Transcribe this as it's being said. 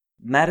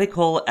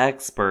Medical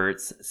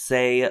experts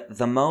say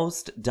the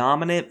most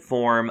dominant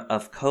form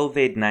of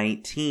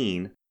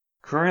COVID-19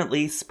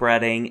 currently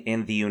spreading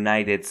in the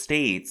United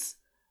States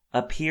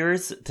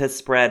appears to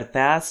spread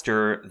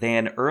faster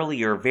than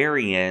earlier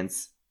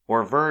variants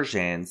or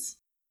versions.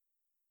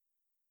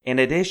 In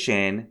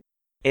addition,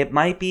 it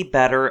might be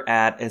better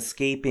at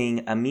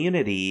escaping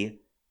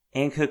immunity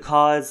and could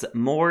cause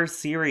more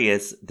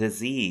serious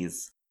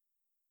disease.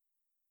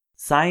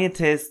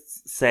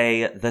 Scientists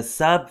say the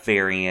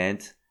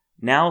subvariant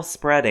now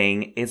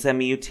spreading is a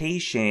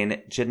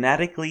mutation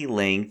genetically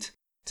linked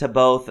to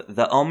both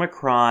the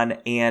Omicron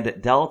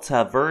and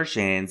Delta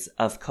versions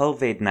of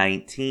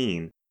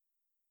COVID-19.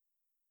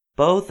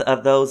 Both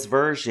of those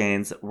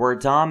versions were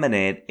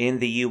dominant in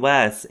the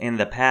US in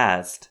the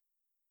past.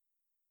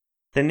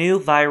 The new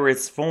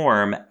virus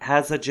form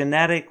has a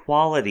genetic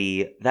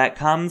quality that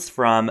comes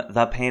from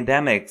the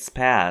pandemic's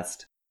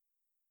past.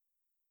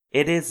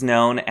 It is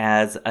known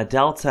as a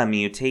Delta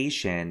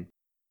mutation.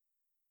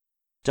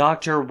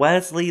 Dr.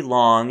 Wesley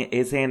Long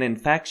is an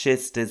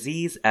infectious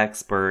disease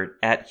expert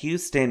at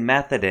Houston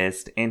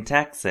Methodist in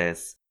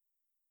Texas.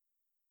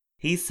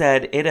 He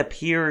said it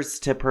appears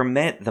to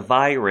permit the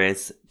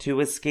virus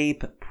to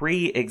escape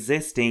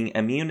pre-existing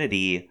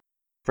immunity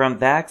from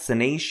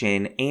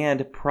vaccination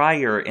and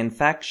prior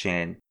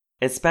infection,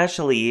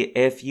 especially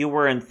if you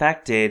were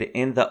infected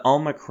in the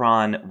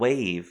Omicron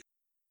wave.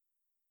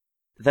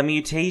 The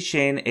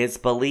mutation is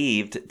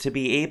believed to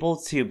be able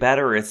to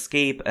better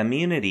escape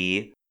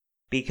immunity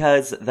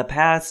because the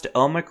past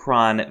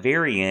Omicron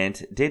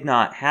variant did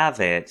not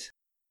have it.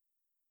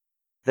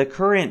 The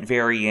current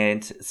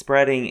variant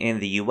spreading in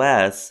the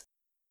US,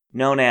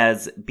 known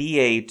as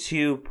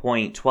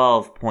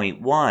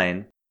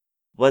BA.2.12.1,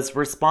 was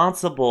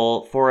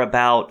responsible for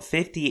about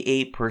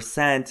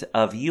 58%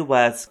 of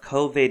US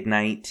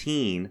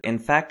COVID-19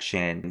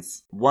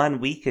 infections 1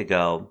 week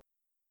ago.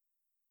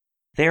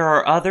 There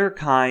are other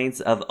kinds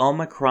of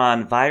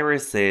Omicron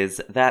viruses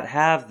that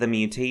have the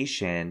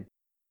mutation.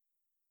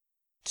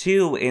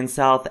 2 in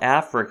South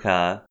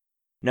Africa,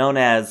 known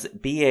as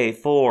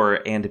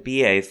BA.4 and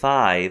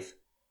BA.5,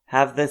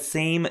 have the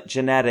same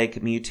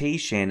genetic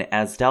mutation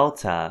as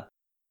Delta.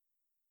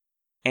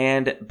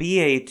 And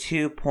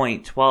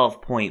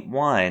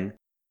BA.2.12.1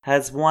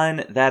 has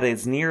one that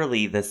is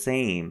nearly the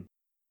same.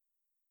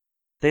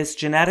 This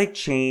genetic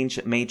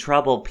change may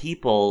trouble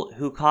people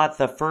who caught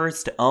the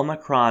first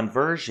Omicron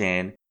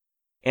version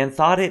and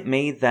thought it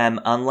made them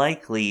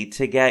unlikely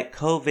to get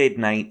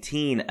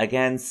COVID-19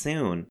 again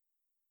soon.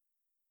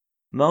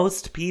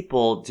 Most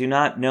people do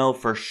not know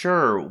for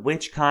sure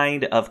which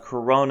kind of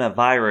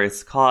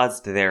coronavirus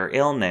caused their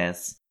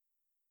illness.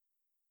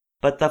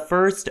 But the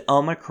first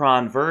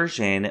Omicron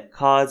version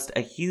caused a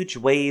huge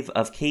wave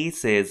of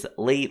cases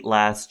late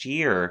last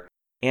year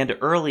and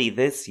early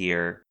this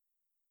year.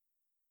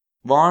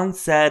 Long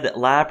said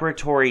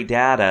laboratory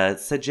data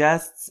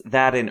suggests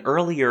that an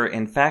earlier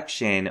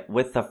infection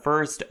with the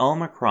first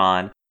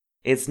Omicron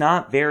is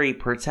not very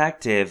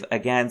protective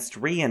against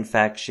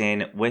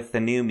reinfection with the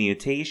new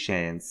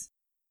mutations.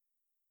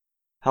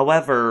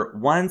 However,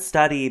 one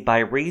study by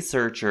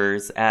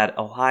researchers at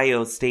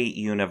Ohio State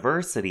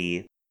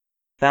University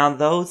found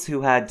those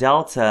who had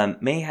Delta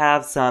may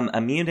have some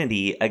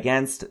immunity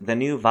against the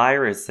new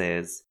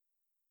viruses.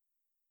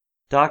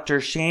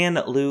 Dr.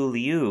 Shan Lu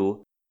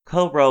Liu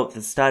co-wrote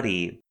the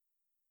study.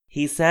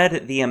 He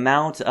said the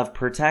amount of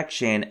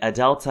protection a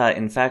Delta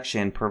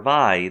infection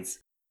provides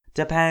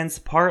depends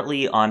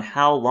partly on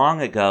how long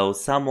ago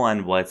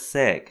someone was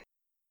sick.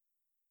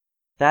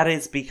 That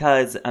is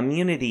because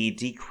immunity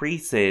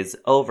decreases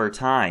over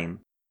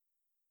time.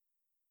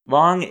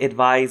 Long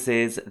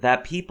advises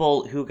that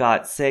people who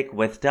got sick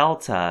with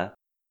Delta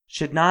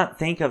should not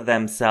think of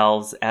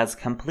themselves as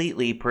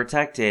completely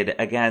protected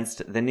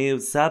against the new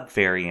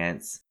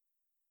subvariants,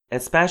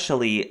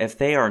 especially if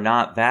they are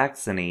not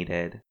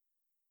vaccinated.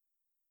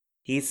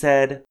 He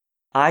said,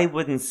 "I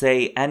wouldn't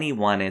say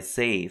anyone is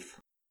safe."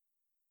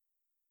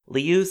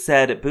 Liu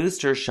said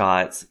booster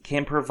shots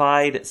can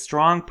provide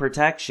strong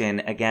protection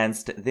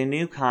against the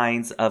new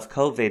kinds of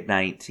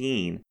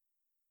COVID-19.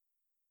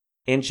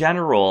 In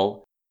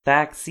general,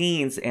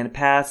 vaccines and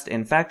past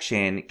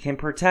infection can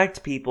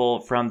protect people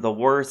from the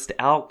worst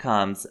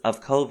outcomes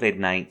of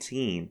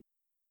COVID-19.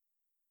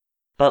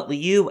 But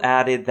Liu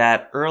added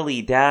that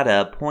early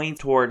data point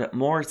toward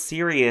more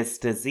serious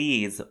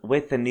disease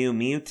with the new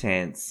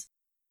mutants.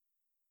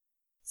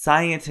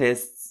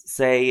 Scientists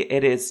say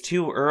it is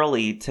too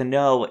early to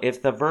know if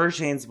the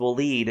versions will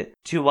lead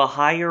to a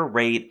higher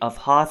rate of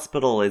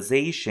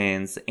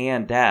hospitalizations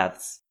and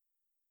deaths.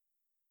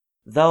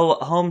 Though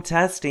home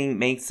testing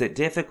makes it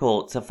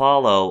difficult to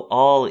follow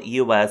all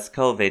U.S.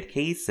 COVID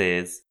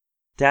cases,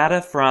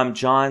 data from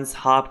Johns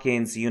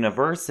Hopkins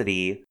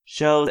University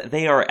show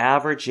they are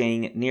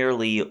averaging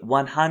nearly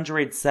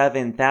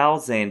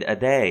 107,000 a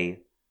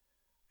day.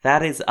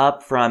 That is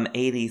up from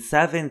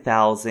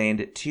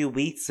 87,000 2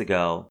 weeks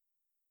ago.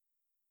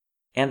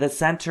 And the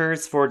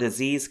Centers for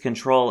Disease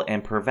Control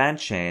and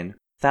Prevention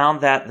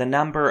found that the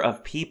number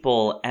of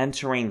people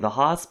entering the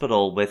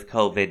hospital with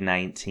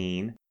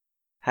COVID-19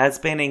 has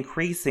been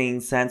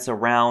increasing since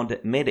around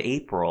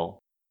mid-April.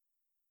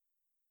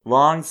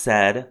 Long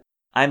said,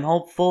 "I'm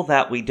hopeful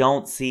that we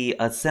don't see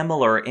a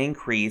similar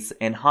increase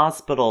in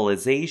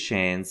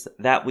hospitalizations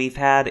that we've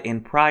had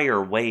in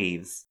prior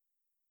waves."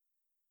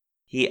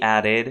 He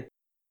added,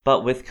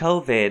 "But with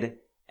COVID,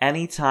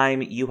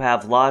 anytime you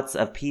have lots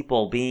of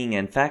people being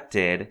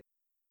infected,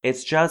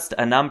 it's just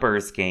a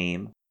numbers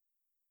game.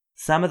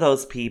 Some of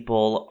those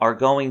people are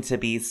going to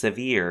be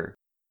severe.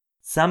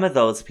 Some of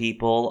those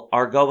people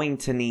are going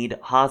to need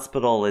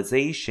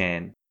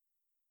hospitalization.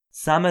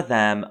 Some of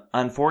them,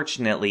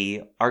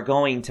 unfortunately, are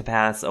going to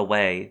pass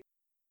away."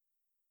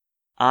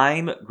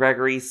 I'm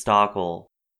Gregory Stockel.